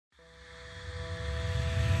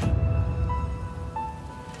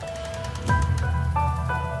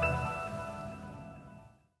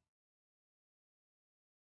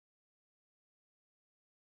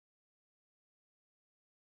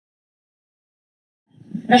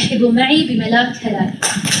رحبوا معي بملاك هلالي.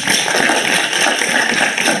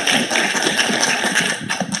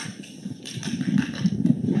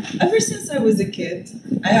 Ever since I was a kid,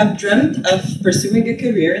 I have dreamt of pursuing a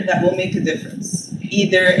career that will make a difference,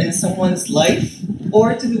 either in someone's life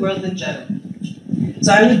or to the world in general.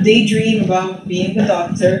 So I would daydream about being a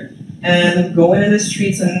doctor and going in the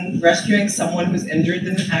streets and rescuing someone who's injured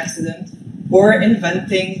in an accident, or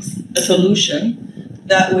inventing a solution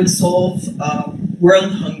that would solve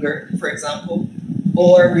world hunger, for example,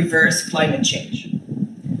 or reverse climate change.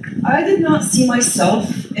 I did not see myself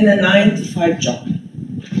in a 9-to-5 job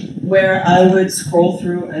where I would scroll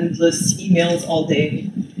through endless emails all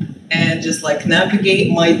day and just like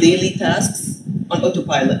navigate my daily tasks on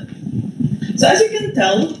autopilot. So as you can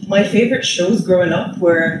tell, my favorite shows growing up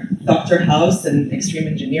were Dr. House and Extreme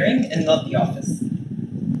Engineering and not The Office.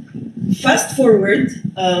 Fast forward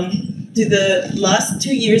to the last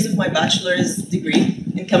 2 years of my bachelor's degree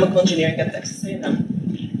in chemical engineering at Texas A&M.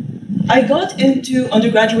 I got into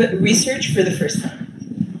undergraduate research for the first time.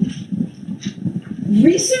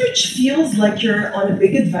 Research feels like you're on a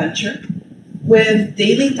big adventure with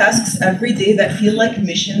daily tasks every day that feel like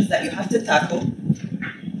missions that you have to tackle.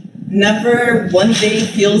 Never one day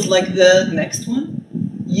feels like the next one.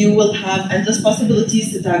 You will have endless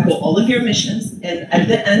possibilities to tackle all of your missions, and at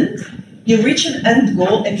the end, you reach an end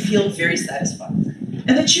goal and feel very satisfied.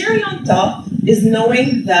 And the cherry on top is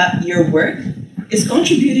knowing that your work is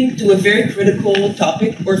contributing to a very critical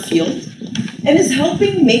topic or field and is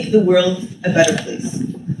helping make the world a better place.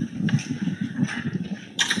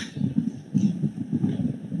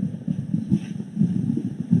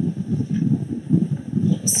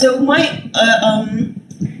 So my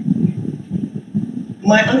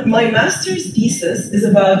master's thesis is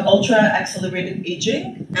about ultra-accelerated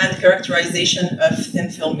aging and characterization of thin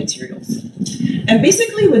film materials. And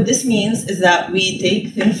basically what this means is that we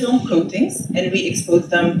take thin film coatings and we expose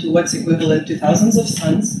them to what's equivalent to thousands of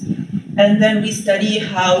suns, and then we study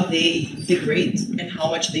how they degrade and how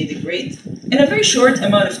much they degrade in a very short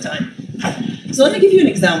amount of time. So let me give you an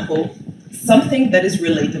example, something that is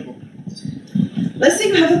relatable. Let's say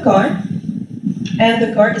you have a car and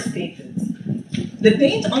the car is painted. The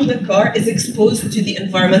paint on the car is exposed to the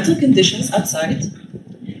environmental conditions outside.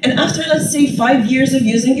 And after, let's say, 5 years of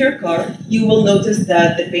using your car, you will notice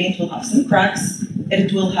that the paint will have some cracks and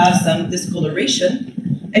it will have some discoloration,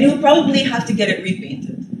 and you will probably have to get it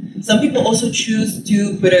repainted. Some people also choose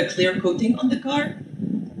to put a clear coating on the car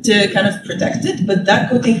to kind of protect it, but that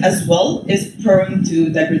coating as well is prone to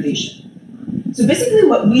degradation. So basically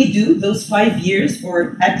what we do, those 5 years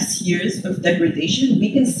or X years of degradation,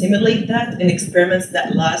 we can simulate that in experiments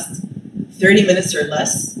that last 30 minutes or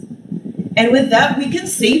less. And with that, we can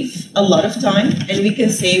save a lot of time and we can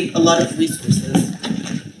save a lot of resources.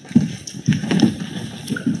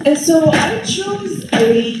 And so I chose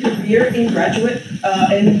a career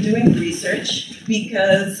in doing research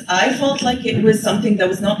because I felt like it was something that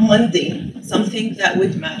was not mundane, something that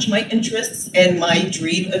would match my interests and my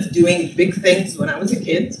dream of doing big things when I was a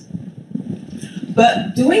kid.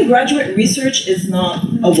 But doing graduate research is not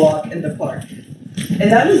a walk in the park.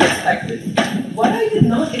 And that was expected. What I did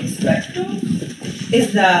not expect, though,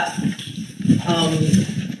 is that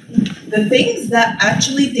the things that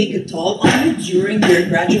actually take a toll on you during your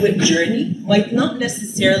graduate journey might not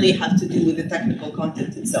necessarily have to do with the technical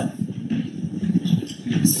content itself.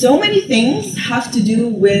 So many things have to do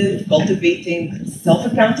with cultivating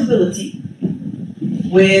self-accountability,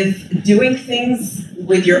 with doing things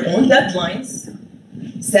with your own deadlines,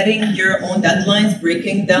 setting your own deadlines,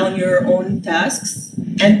 breaking down your own tasks,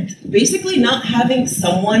 and basically not having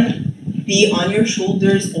someone be on your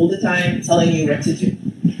shoulders all the time telling you what to do.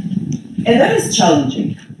 And that is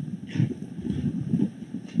challenging.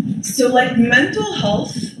 So like mental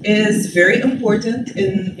health is very important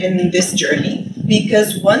in this journey,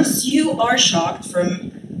 because once you are shocked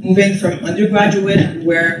from moving from undergraduate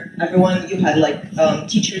where you had like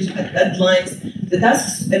teachers who had deadlines, the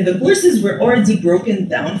tasks and the courses were already broken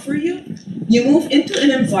down for you, you move into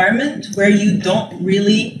an environment where you don't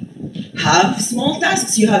really have small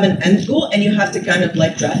tasks, you have an end goal and you have to kind of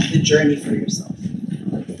like draft the journey for yourself.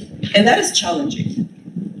 And that is challenging.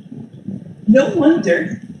 No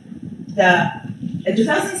wonder that a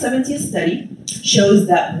 2017 study shows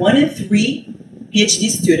that 1 in 3 PhD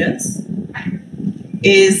students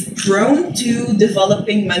is prone to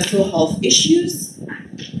developing mental health issues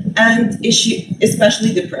and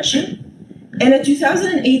especially depression. And a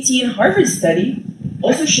 2018 Harvard study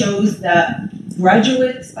also shows that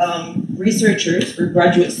graduate researchers or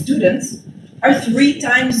graduate students are 3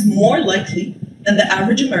 times more likely than the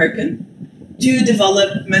average American to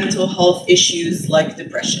develop mental health issues like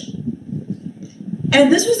depression.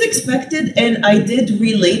 And this was expected, and I did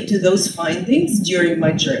relate to those findings during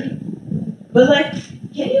my journey. But like,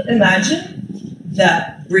 can you imagine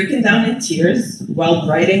that breaking down in tears while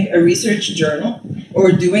writing a research journal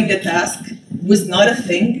or doing a task was not a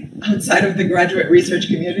thing outside of the graduate research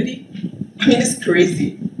community? I mean, it's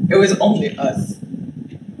crazy. It was only us.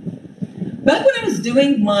 Back when I was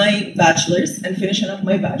doing my bachelor's and finishing up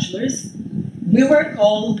my bachelor's, we were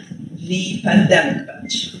called the pandemic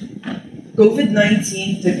batch.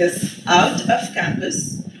 COVID-19 took us out of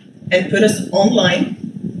campus and put us online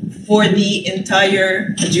for the entire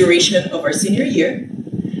duration of our senior year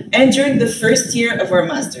and during the first year of our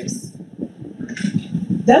master's.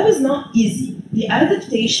 That was not easy. The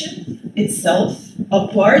adaptation itself,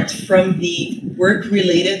 apart from the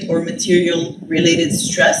work-related or material-related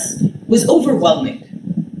stress, was overwhelming.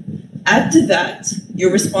 Add to that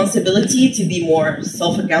your responsibility to be more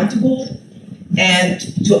self-accountable, and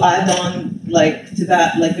to add on to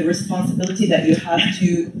that the responsibility that you have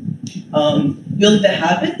to build the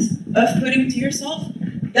habit of putting to yourself,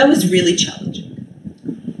 that was really challenging.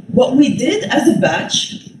 What we did as a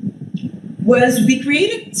batch was we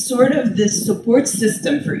created sort of this support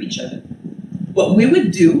system for each other. What we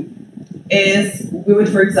would do is we would,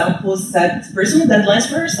 for example, set personal deadlines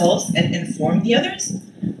for ourselves and inform the others.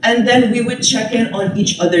 And then we would check in on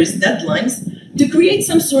each other's deadlines to create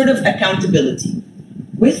some sort of accountability.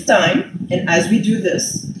 With time, and as we do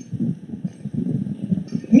this,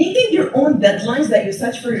 meeting your own deadlines that you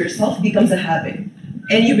set for yourself becomes a habit.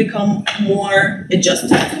 And you become more adjusted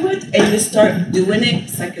to it, and you start doing it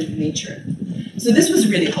second nature. So this was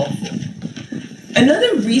really helpful.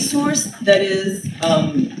 Another resource that is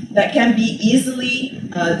that can be easily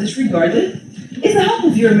disregarded is the help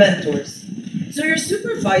of your mentors. So your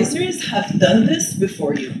supervisors have done this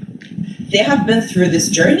before you. They have been through this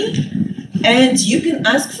journey, and you can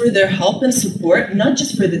ask for their help and support, not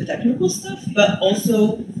just for the technical stuff, but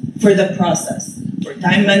also for the process, for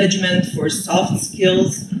time management, for soft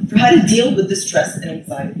skills, for how to deal with the stress and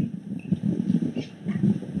anxiety.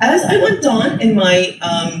 As I went on in my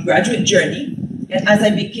graduate journey, and as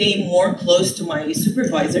I became more close to my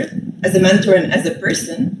supervisor as a mentor and as a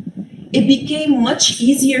person, it became much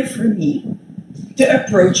easier for me to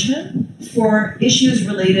approach him for issues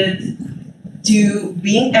related to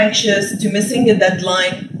being anxious, to missing a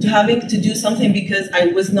deadline, to having to do something because I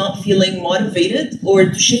was not feeling motivated, or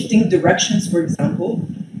to shifting directions, for example,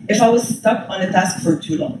 if I was stuck on a task for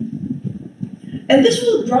too long. And this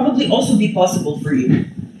will probably also be possible for you.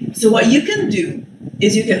 So what you can do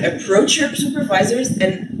is you can approach your supervisors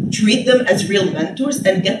and treat them as real mentors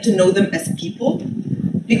and get to know them as people,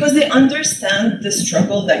 because they understand the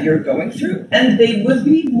struggle that you're going through, and they would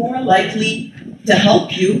be more likely to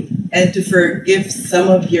help you and to forgive some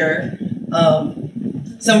of your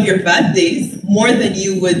bad days more than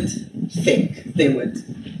you would think they would.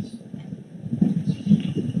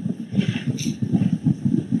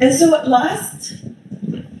 And so at last,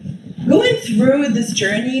 going through this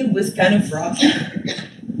journey was kind of rocky,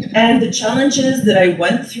 and the challenges that I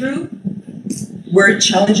went through were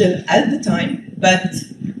challenging at the time, but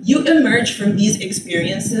you emerge from these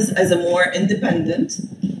experiences as a more independent,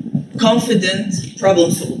 confident problem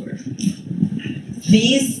solver.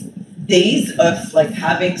 These days of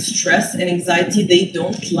having stress and anxiety, they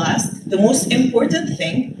don't last. The most important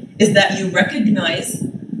thing is that you recognize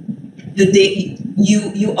the day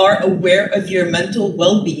you are aware of your mental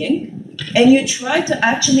well-being, and you try to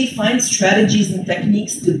actually find strategies and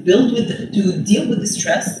techniques to deal with the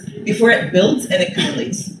stress before it builds and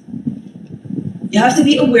accumulates. You have to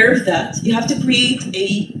be aware of that. You have to create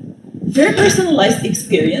a very personalized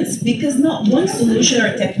experience, because not one solution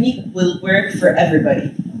or technique will work for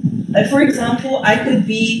everybody. Like, for example, I could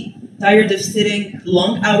be tired of sitting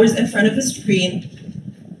long hours in front of a screen,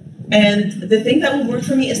 and the thing that will work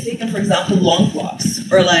for me is taking, for example, long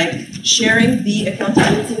walks, or sharing the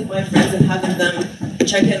accountability with my friends and having them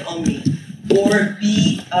check in on me, or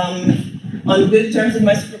be on good terms with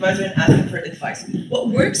my supervisor and asking for advice. What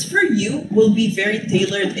works for you will be very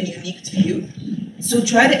tailored and unique to you. So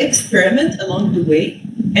try to experiment along the way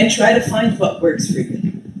and try to find what works for you.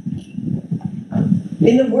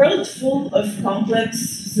 In a world full of complex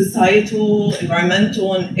societal,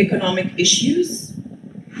 environmental, and economic issues,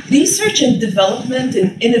 research and development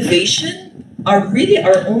and innovation are really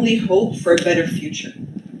our only hope for a better future.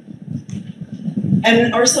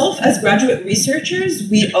 And ourselves as graduate researchers,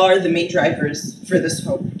 we are the main drivers for this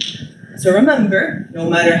hope. So remember, no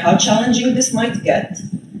matter how challenging this might get,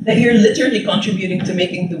 that you're literally contributing to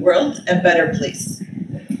making the world a better place.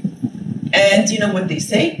 And you know what they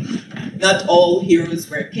say? Not all heroes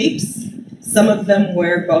wear capes. Some of them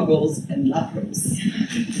wear goggles and lapels.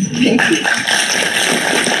 Thank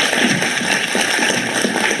you.